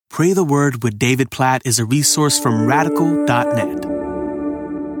Pray the Word with David Platt is a resource from radical.net.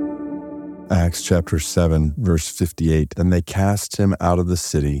 Acts chapter 7, verse 58. Then they cast him out of the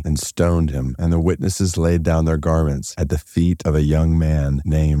city and stoned him, and the witnesses laid down their garments at the feet of a young man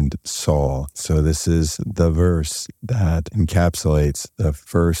named Saul. So this is the verse that encapsulates the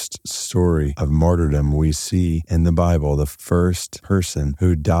first story of martyrdom we see in the Bible, the first person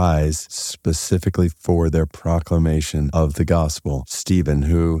who dies specifically for their proclamation of the gospel. Stephen,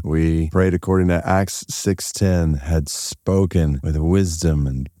 who we prayed according to Acts 6:10, had spoken with wisdom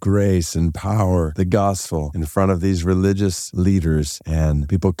and grace and power the gospel in front of these religious leaders, and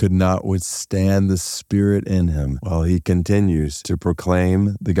people could not withstand the spirit in him. Well, he continues to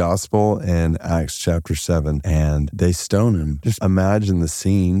proclaim the gospel in Acts chapter 7, and they stone him. Just imagine the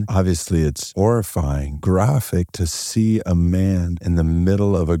scene. Obviously, it's horrifying, graphic to see a man in the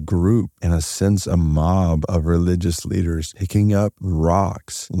middle of a group, in a sense, a mob of religious leaders, picking up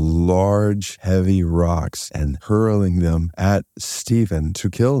rocks, large, heavy rocks, and hurling them at Stephen to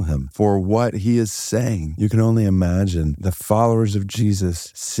kill him for what he is saying. You can only imagine the followers of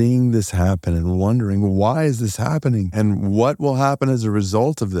Jesus seeing this happen and wondering, why is this happening? And what will happen as a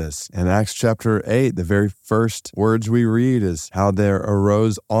result of this? In Acts chapter 8, the very first words we read is how there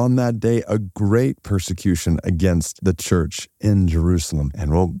arose on that day a great persecution against the church in Jerusalem.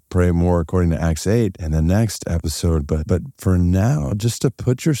 And we'll pray more according to Acts 8 in the next episode. But for now, just to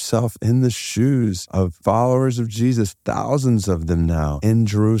put yourself in the shoes of followers of Jesus, thousands of them now in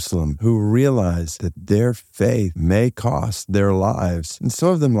Jerusalem, who realize that their faith may cost their lives. And some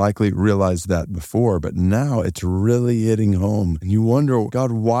of them likely realized that before, but now it's really hitting home. And you wonder,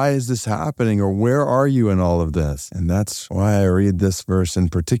 God, why is this happening? Or where are you in all of this? And that's why I read this verse in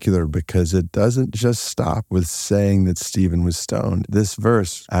particular, because it doesn't just stop with saying that Stephen was stoned. This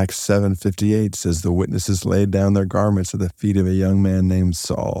verse, Acts 7:58, says the witnesses laid down their garments at the feet of a young man named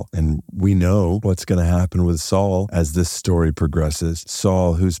Saul. And we know what's going to happen with Saul as this story progresses.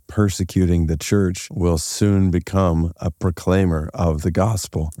 Saul, who's persecuting the church, will soon become a proclaimer of the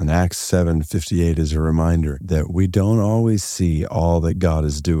gospel. And Acts 7:58 is a reminder that we don't always see all that God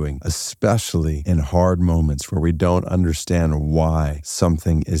is doing, especially in hard moments where we don't understand why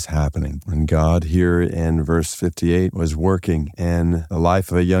something is happening. And God here in verse 58 was working in the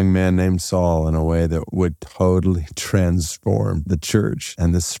life of a young man named Saul in a way that would totally transform the church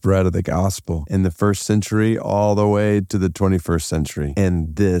and the spread of the gospel in the first century all the way to the 21st century.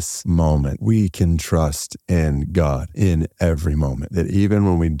 In this moment, we can trust in God in every moment, that even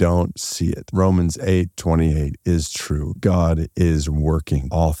when we don't see it. Romans 8:28 is true. God is working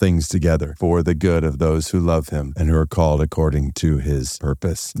all things together for the good of those who love him and who are called according to his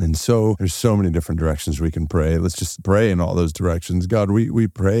purpose. And so there's so many different directions we can pray. Let's just pray in all those directions. God, we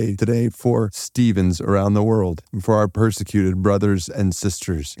pray today for Stephens around the world, for our persecuted brothers and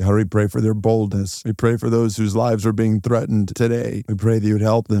sisters. God, we pray for their boldness. We pray for those whose lives are being threatened today. We pray that you would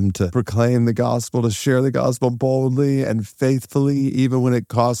help them to proclaim the gospel, to share the gospel boldly and faithfully, even when it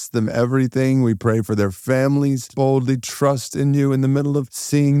costs them everything. We pray for their families, boldly trust in you in the middle of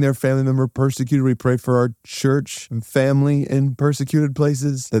seeing their family member persecuted. We pray for our church and family in persecuted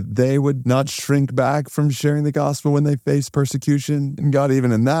places, that they would not shrink back from sharing the gospel when they face persecution. And God,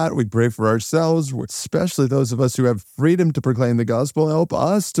 even in that, we pray for ourselves, especially those of us who have freedom to proclaim the gospel. Help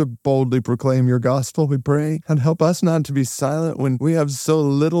us to boldly proclaim your gospel, we pray, and help us not to be silent when we have so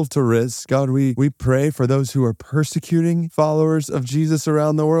little to risk. God, we pray for those who are persecuting followers of Jesus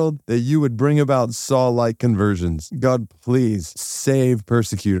around the world, that you would bring about Saul-like conversions. God, please save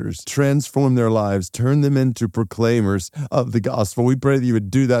persecutors, transform their lives, turn them into proclaimers of the gospel. We pray that you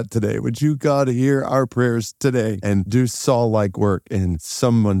would do that today. Would you, God, hear our prayers today and do Saul-like work in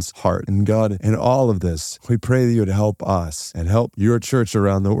someone's heart? And God, in all of this, we pray that you would help us and help your church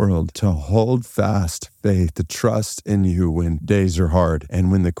around the world to hold fast faith, to trust in you when days are hard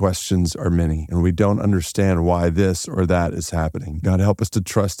and when the questions are many and we don't understand why this or that is happening. God, help us to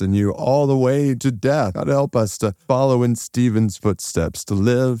trust in you all the way to death. God, help us to follow in Stephen's footsteps, to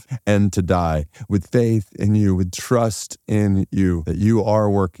live and to die with faith in you, with trust in you, that you are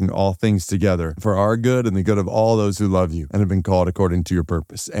working all things together for our good and the good of all those who love you and have been called according to your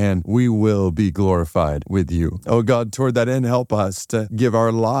purpose. And we will be glorified with you. Oh God, toward that end, help us to give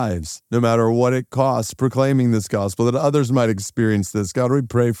our lives, no matter what it costs, proclaiming this gospel, that others might experience this. God, we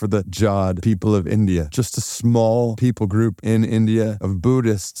pray pray for the Jod people of India, just a small people group in India of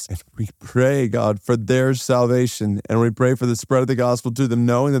Buddhists. And we pray, God, for their salvation. And we pray for the spread of the gospel to them,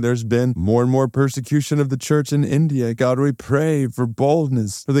 knowing that there's been more and more persecution of the church in India. God, we pray for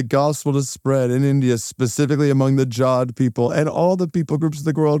boldness for the gospel to spread in India, specifically among the Jod people and all the people groups of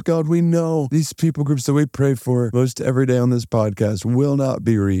the world. God, we know these people groups that we pray for most every day on this podcast will not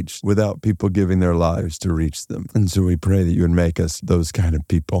be reached without people giving their lives to reach them. And so we pray that you would make us those kind of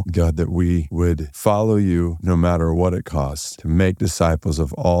people, God, that we would follow you no matter what it costs, to make disciples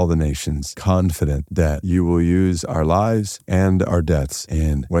of all the nations, confident that you will use our lives and our deaths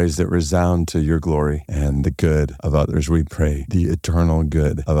in ways that resound to your glory and the good of others. We pray the eternal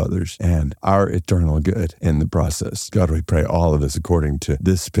good of others and our eternal good in the process. God, we pray all of this according to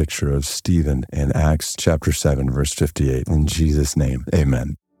this picture of Stephen in Acts chapter 7, verse 58. In Jesus' name,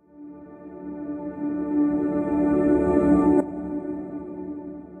 amen.